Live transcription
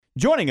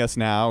Joining us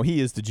now,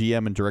 he is the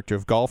GM and Director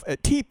of Golf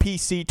at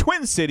TPC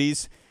Twin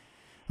Cities,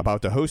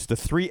 about to host the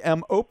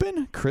 3M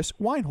Open. Chris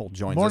Weinhold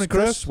joins Morning, us.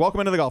 Chris,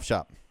 welcome into the golf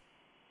shop.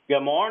 Good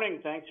morning.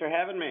 Thanks for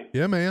having me.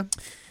 Yeah, man.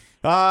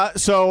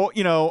 So,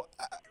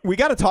 we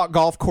got to talk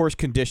golf course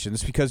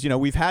conditions because,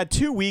 we've had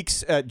 2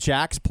 weeks at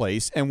Jack's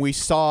place, and we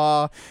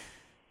saw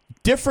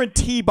different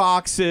tee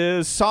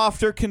boxes,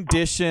 softer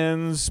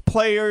conditions,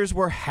 players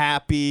were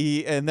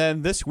happy, and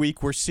then this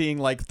week we're seeing,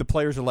 the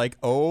players are like,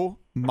 oh,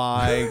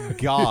 my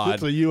God,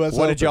 It's a US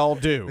what Open. did y'all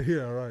do?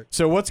 Yeah, right.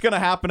 So what's going to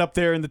happen up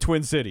there in the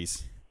Twin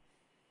Cities?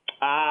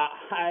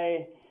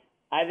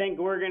 I think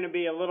we're going to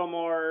be a little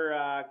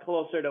more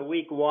closer to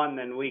week 1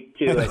 than week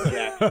 2 at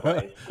Jack's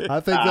place. I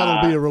think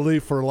that'll be a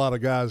relief for a lot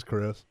of guys,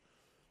 Chris.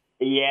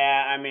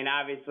 Yeah, I mean,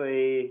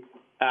 obviously,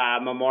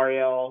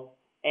 Memorial,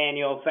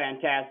 annual,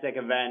 fantastic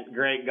event,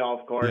 great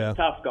golf course,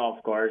 tough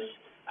golf course.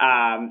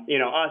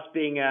 Us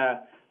being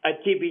a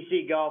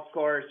TPC golf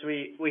course,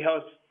 we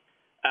host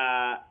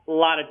a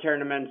lot of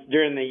tournaments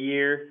during the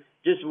year,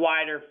 just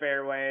wider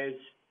fairways.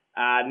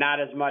 Not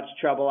as much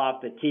trouble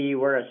off the tee.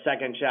 We're a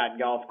second shot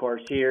golf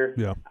course here.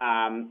 Yeah.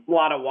 A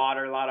lot of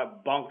water, a lot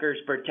of bunkers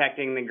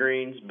protecting the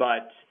greens,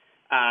 but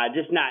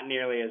just not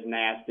nearly as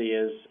nasty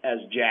as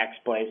Jack's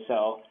place.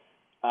 So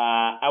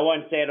I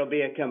wouldn't say it'll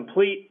be a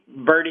complete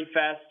birdie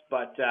fest,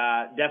 but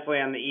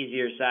definitely on the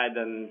easier side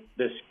than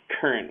this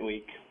current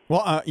week.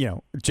 Well,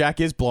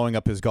 Jack is blowing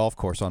up his golf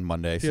course on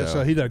Monday. Yeah,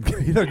 so he doesn't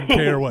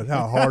care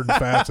how hard and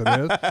fast it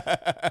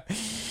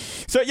is.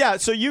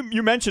 So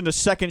you mentioned a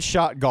second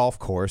shot golf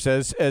course.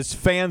 As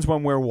fans,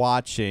 when we're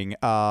watching,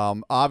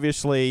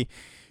 obviously,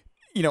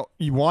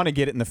 you want to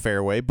get it in the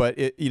fairway, but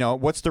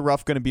what's the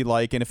rough going to be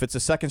like? And if it's a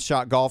second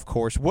shot golf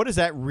course, what does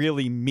that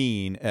really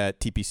mean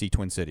at TPC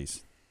Twin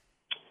Cities?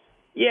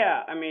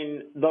 Yeah, I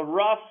mean the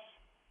rough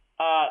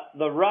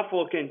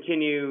will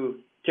continue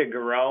to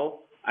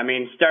grow. I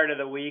mean, start of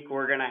the week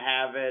we're going to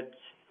have it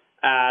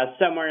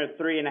somewhere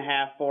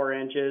 3.5, 4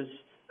 inches,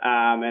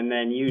 and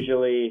then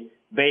usually,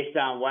 based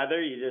on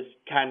weather, you just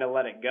kind of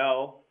let it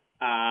go,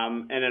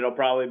 and it'll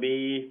probably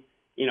be,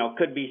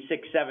 could be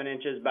 6, 7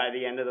 inches by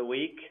the end of the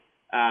week.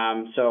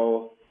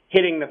 So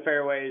hitting the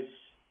fairways,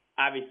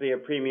 obviously a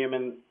premium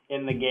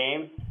in the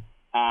game.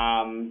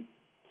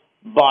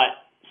 But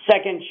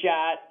second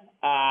shot,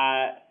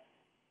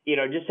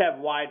 just have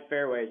wide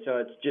fairways. So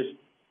it's just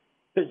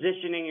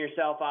positioning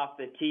yourself off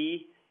the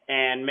tee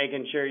and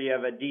making sure you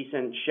have a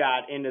decent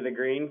shot into the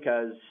green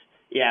because,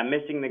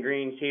 missing the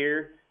greens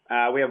here.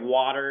 We have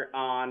water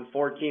on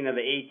 14 of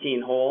the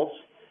 18 holes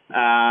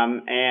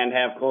and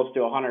have close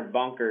to 100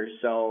 bunkers.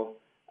 So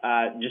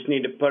just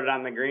need to put it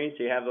on the green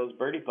so you have those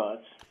birdie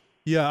putts.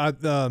 Yeah,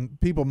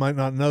 people might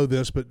not know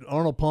this, but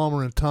Arnold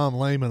Palmer and Tom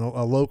Lehman,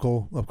 a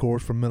local, of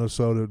course, from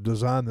Minnesota,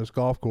 designed this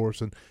golf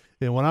course. And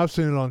when I've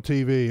seen it on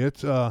TV,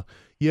 it's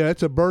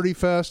it's a birdie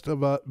fest,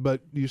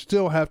 but you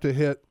still have to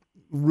hit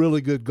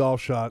really good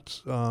golf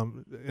shots.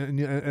 And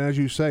as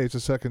you say, it's a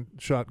second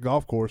shot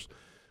golf course.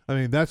 I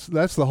mean, that's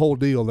the whole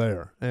deal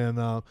there. And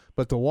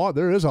but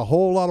there is a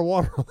whole lot of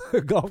water on the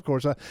golf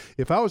course.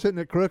 If I was hitting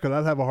it crooked,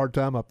 I'd have a hard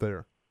time up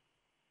there.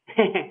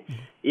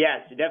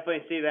 Yes, you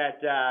definitely see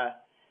that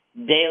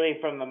daily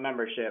from the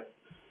membership.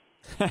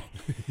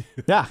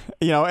 Yeah,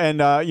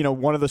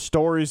 one of the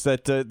stories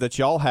that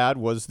y'all had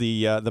was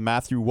the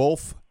Matthew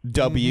Wolf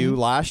W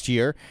last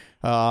year.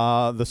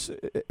 And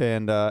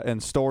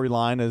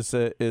storyline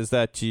is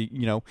that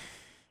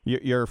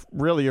you're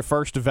really your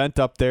first event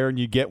up there, and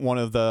you get one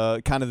of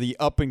the kind of the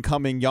up and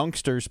coming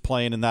youngsters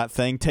playing in that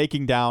thing,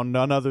 taking down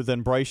none other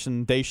than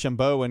Bryson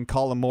DeChambeau and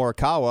Colin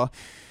Morikawa,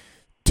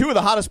 two of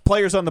the hottest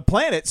players on the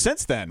planet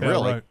since then. Yeah,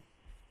 really. Right.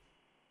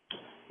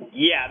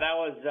 Yeah, that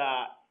was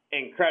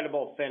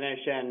incredible finish,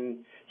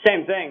 and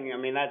same thing. I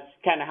mean, that's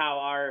kind of how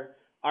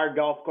our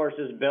golf course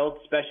is built,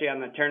 especially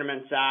on the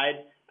tournament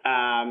side.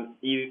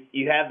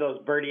 You have those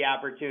birdie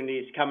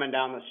opportunities coming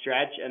down the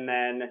stretch, and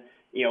then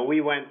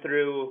we went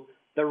through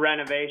the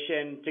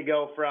renovation to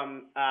go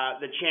from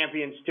the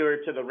Champions Tour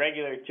to the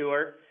regular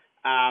tour,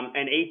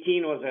 and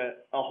 18 was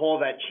a hole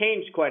that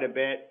changed quite a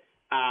bit,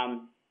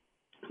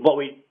 but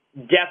we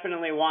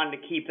definitely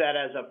wanted to keep that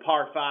as a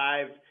par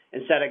 5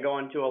 instead of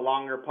going to a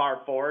longer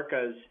par 4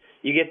 because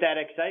you get that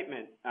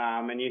excitement.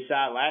 And you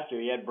saw it last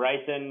year. You had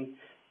Bryson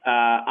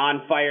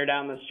on fire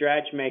down the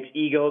stretch, makes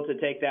eagle to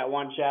take that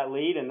one-shot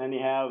lead, and then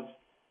you have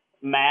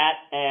Matt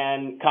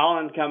and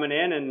Colin coming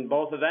in, and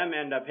both of them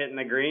end up hitting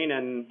the green,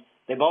 and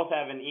they both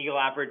have an eagle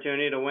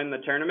opportunity to win the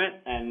tournament.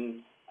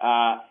 And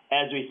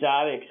as we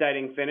saw, the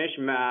exciting finish,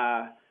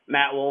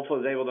 Matt Wolf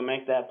was able to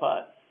make that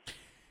putt.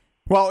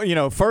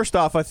 Well, first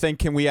off, I think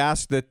can we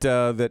ask that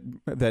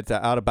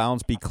out of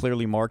bounds be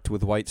clearly marked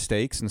with white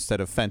stakes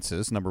instead of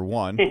fences? Number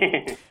one.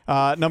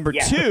 Number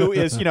two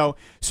is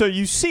so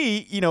you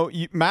see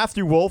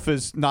Matthew Wolf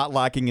is not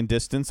lacking in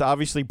distance.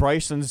 Obviously,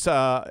 Bryson's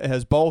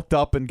has bulked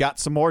up and got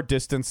some more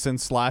distance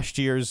since last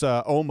year's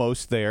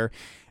almost there.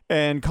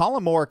 And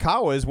Colin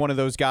Morikawa is one of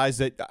those guys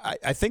that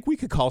I think we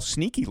could call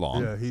sneaky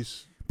long. Yeah,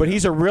 he's. but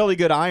he's a really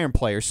good iron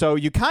player. So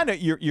you kind of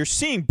you're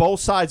seeing both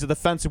sides of the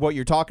fence of what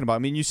you're talking about. I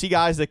mean, you see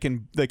guys that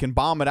can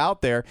bomb it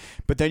out there,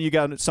 but then you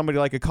got somebody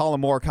like a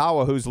Colin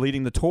Morikawa who's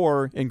leading the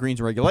tour in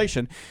greens and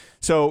regulation.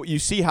 So you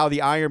see how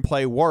the iron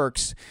play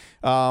works.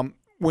 When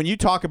you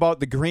talk about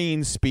the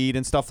green speed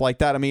and stuff like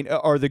that, I mean,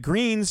 are the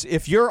greens,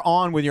 if you're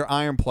on with your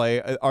iron play,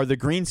 are the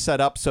greens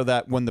set up so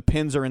that when the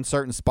pins are in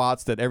certain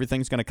spots that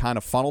everything's going to kind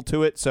of funnel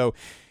to it? So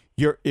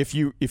if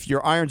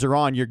your irons are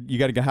on, you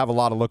got to have a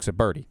lot of looks at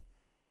birdie.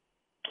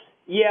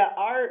 Yeah,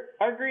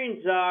 our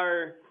greens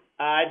are,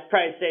 I'd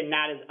probably say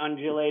not as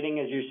undulating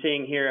as you're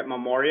seeing here at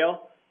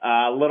Memorial.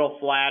 A little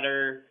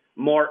flatter,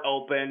 more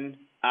open,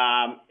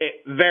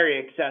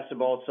 very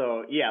accessible.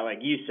 So, yeah, like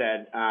you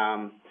said,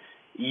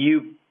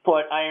 you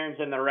put irons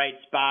in the right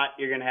spot,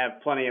 you're going to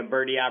have plenty of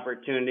birdie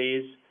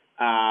opportunities.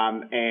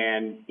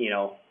 And,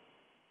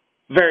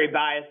 very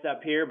biased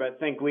up here, but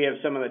think we have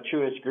some of the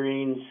truest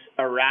greens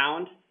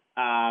around.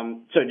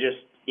 So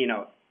just,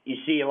 you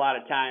see a lot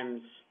of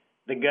times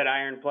the good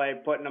iron play,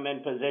 putting them in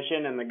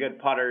position, and the good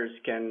putters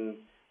can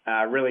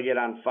really get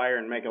on fire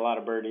and make a lot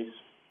of birdies.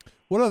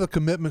 What other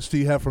commitments do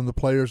you have from the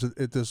players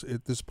at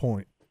this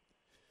point?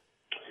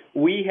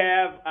 We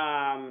have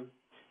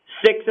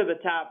 6 of the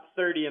top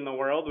 30 in the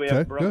world. We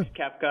have Brooks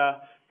Koepka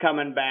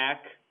coming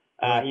back.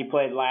 He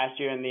played last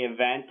year in the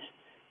event.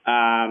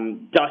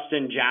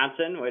 Dustin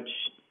Johnson, which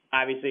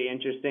obviously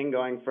interesting,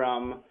 going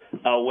from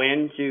a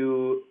win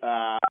to,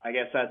 I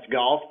guess that's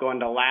golf,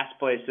 going to last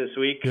place this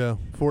week. Yeah,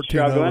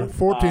 14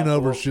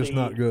 over is just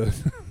not good.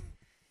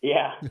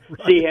 Yeah,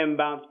 right. See him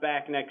bounce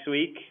back next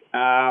week.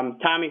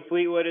 Tommy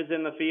Fleetwood is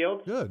in the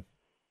field. Good.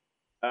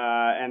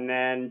 And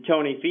then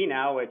Tony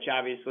Finau, which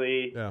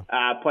obviously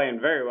playing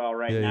very well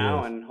right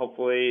now, and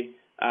hopefully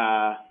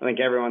I think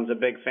everyone's a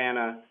big fan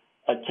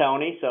of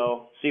Tony,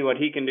 so see what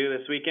he can do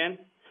this weekend.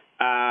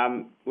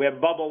 We have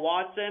Bubba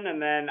Watson,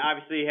 and then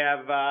obviously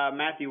have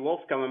Matthew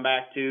Wolff coming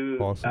back to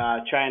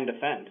try and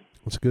defend.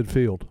 That's a good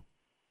field.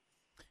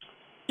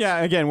 Yeah,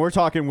 again, we're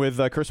talking with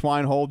Chris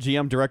Weinhold,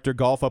 GM Director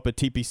Golf up at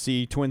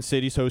TPC Twin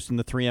Cities, hosting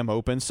the 3M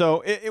Open.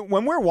 So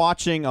when we're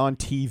watching on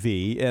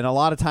TV, and a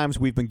lot of times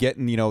we've been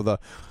getting,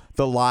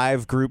 the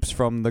live groups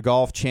from the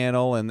Golf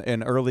Channel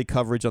and early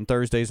coverage on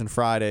Thursdays and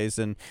Fridays,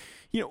 and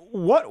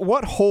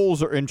what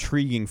holes are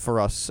intriguing for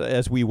us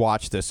as we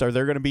watch this? Are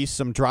there going to be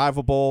some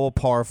drivable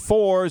par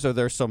 4s? Are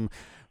there some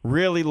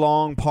really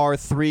long par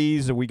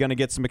 3s? Are we going to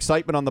get some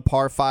excitement on the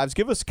par 5s?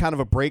 Give us kind of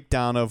a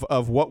breakdown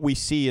of what we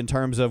see in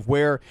terms of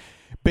where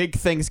big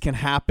things can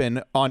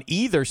happen on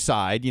either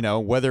side,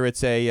 whether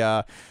it's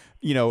a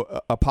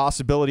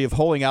possibility of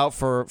holding out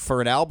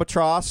for an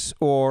albatross,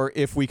 or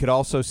if we could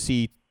also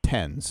see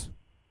 10s.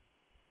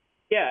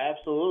 Yeah,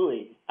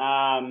 absolutely.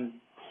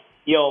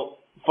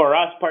 For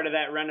us, part of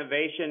that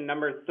renovation,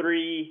 number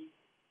 3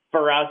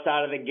 for us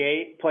out of the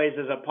gate plays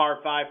as a par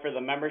 5 for the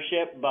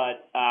membership,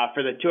 but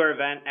for the tour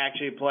event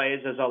actually plays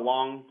as a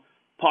long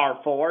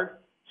par 4.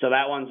 So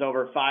that one's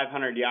over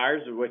 500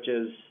 yards, which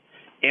is,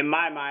 in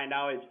my mind,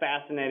 always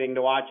fascinating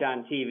to watch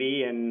on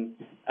TV, and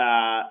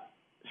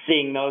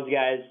seeing those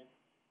guys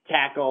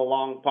tackle a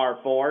long par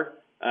 4.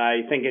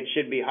 You think it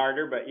should be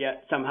harder, but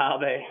yet somehow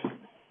they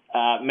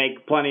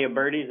make plenty of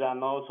birdies on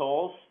those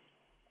holes.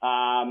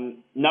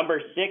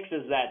 Number 6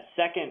 is that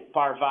second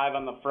par 5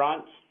 on the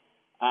front.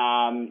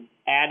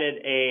 Added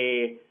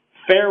a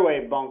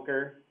fairway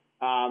bunker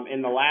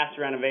in the last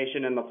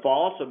renovation in the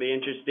fall, so it'll be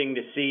interesting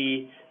to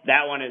see.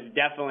 That one is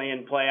definitely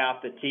in play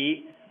off the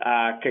tee.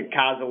 Could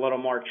cause a little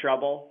more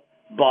trouble,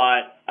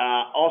 but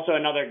also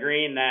another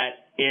green that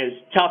is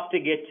tough to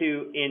get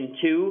to in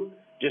 2,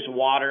 just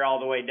water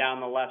all the way down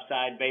the left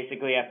side.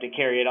 Basically have to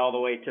carry it all the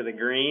way to the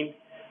green.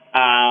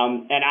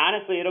 And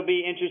honestly, it'll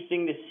be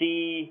interesting to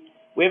see.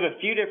 We have a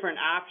few different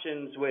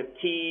options with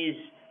tees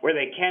where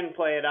they can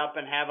play it up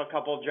and have a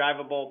couple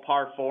drivable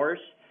par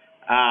 4s.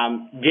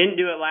 Didn't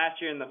do it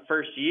last year in the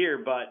first year,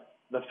 but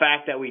the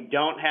fact that we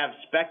don't have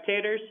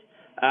spectators,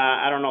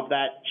 I don't know if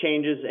that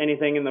changes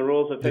anything in the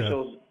rules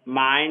officials'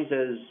 minds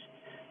as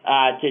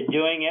to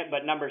doing it,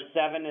 but number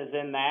 7 is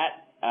in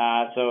that.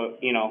 So,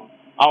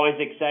 always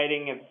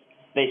exciting if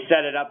they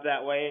set it up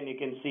that way and you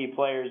can see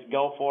players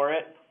go for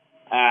it.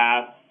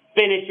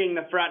 Finishing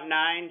the front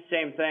 9,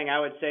 same thing. I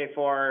would say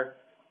for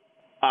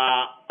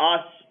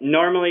us,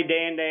 normally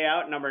day in, day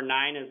out, number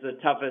 9 is the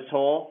toughest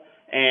hole.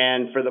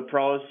 And for the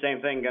pros,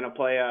 same thing, going to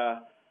play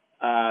a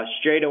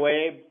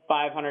straightaway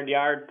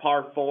 500-yard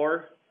par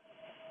 4.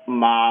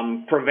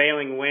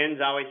 Prevailing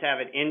winds, always have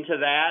it into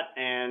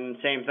that. And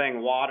same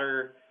thing,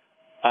 water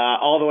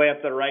all the way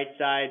up the right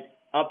side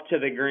up to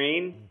the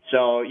green.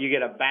 So you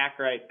get a back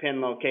right pin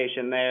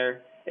location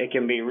there. It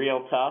can be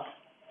real tough.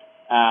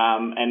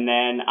 And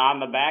then on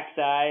the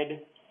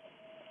backside,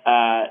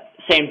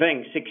 same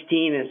thing.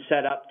 16 is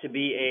set up to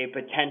be a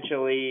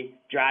potentially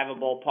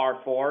drivable par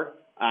 4,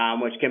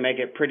 which can make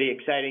it pretty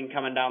exciting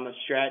coming down the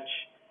stretch.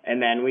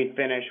 And then we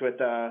finish with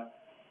a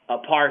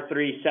par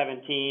 3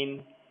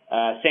 17.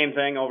 Same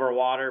thing over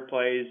water,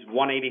 plays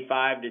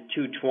 185 to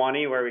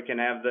 220, where we can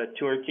have the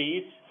tour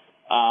tees.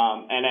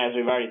 And as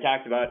we've already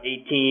talked about,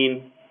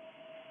 18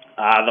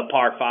 the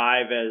par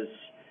 5 has,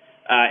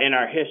 in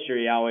our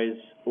history, always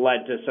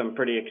led to some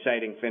pretty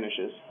exciting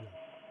finishes.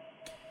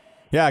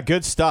 Yeah,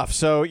 good stuff.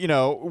 So,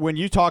 when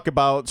you talk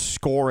about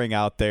scoring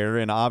out there,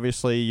 and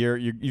obviously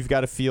you've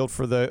got a field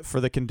for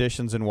the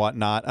conditions and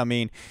whatnot. I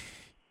mean,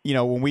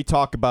 when we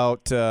talk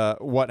about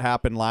what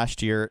happened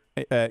last year,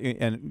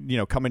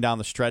 and coming down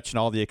the stretch and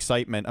all the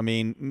excitement. I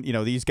mean,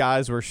 these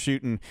guys were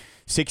shooting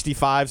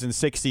 65s and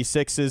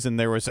 66s, and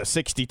there was a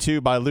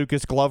 62 by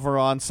Lucas Glover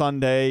on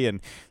Sunday,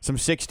 and some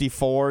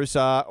 64s.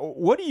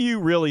 What do you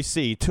really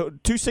see?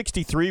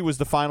 263 was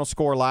the final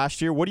score last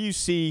year. What do you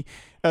see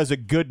as a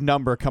good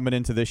number coming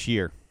into this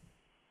year?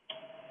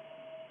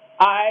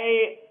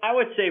 I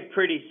would say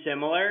pretty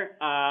similar.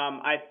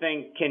 I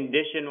think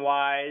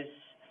condition-wise,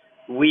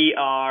 we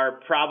are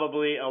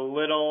probably a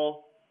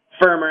little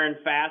firmer and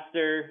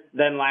faster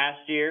than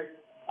last year.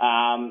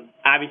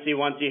 Obviously,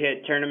 once you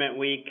hit tournament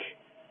week,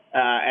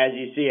 as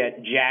you see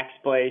at Jack's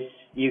Place,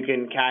 you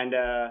can kind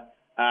of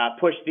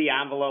push the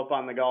envelope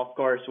on the golf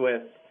course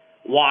with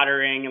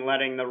watering and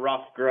letting the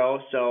rough grow.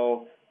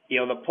 So,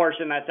 the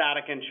portion that's out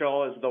of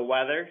control is the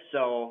weather.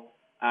 So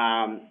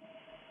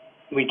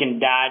we can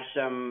dodge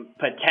some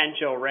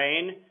potential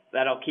rain.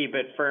 That'll keep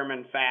it firm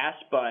and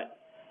fast. But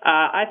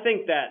I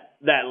think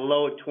that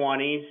low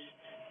 20s,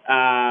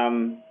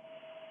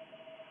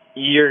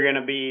 you're going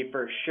to be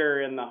for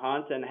sure in the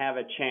hunt and have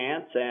a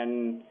chance.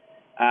 And,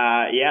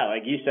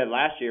 like you said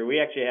last year,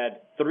 we actually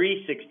had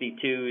 3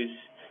 62s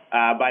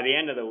by the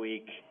end of the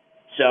week.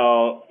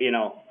 So,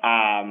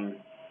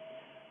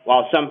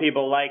 while some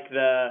people like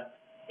the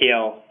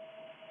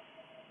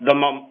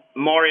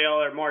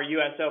Memorial or more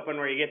U.S. Open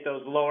where you get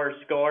those lower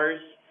scores,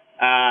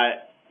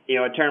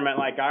 a tournament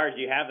like ours,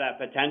 you have that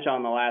potential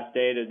on the last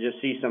day to just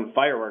see some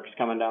fireworks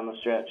coming down the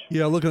stretch.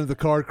 Yeah, looking at the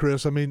card,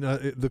 Chris, I mean,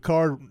 the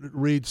card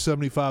reads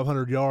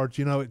 7,500 yards.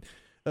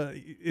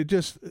 It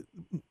just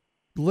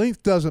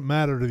length doesn't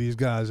matter to these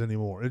guys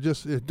anymore. It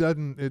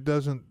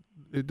doesn't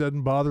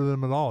bother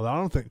them at all. I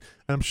don't think.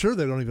 I'm sure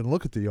they don't even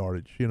look at the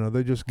yardage.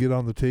 They just get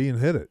on the tee and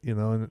hit it.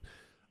 And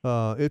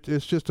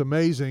it's just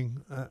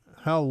amazing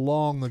how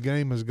long the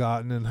game has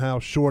gotten and how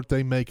short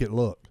they make it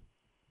look.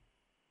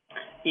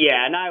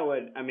 Yeah, and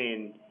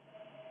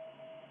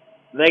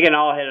they can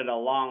all hit it a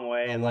long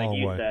way, and like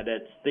you said,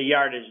 the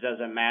yardage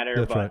doesn't matter.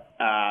 That's but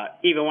right.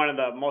 Even one of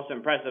the most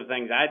impressive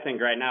things I think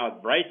right now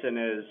with Bryson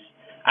is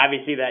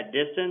obviously that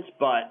distance,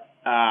 but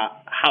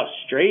how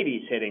straight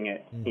he's hitting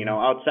it. Mm-hmm.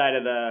 Outside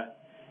of the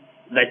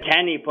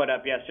 10 he put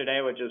up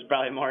yesterday, which was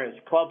probably more his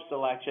club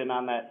selection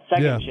on that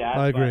second shot.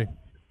 I agree. But,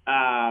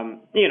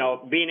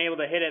 being able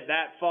to hit it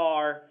that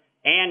far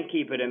and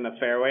keep it in the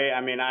fairway,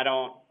 I'm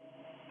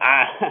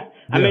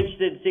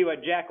interested to see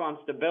what Jack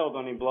wants to build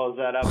when he blows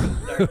that up and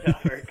starts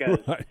over, because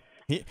right.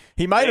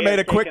 He might have made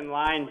a quick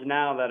lines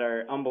now that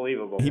are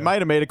unbelievable. He might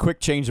have made a quick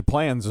change of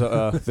plans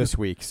this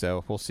week,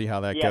 so we'll see how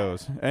that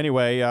goes.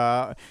 Anyway,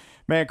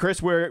 man,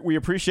 Chris, we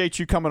appreciate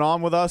you coming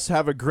on with us.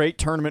 Have a great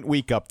tournament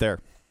week up there.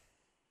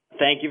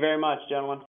 Thank you very much, gentlemen.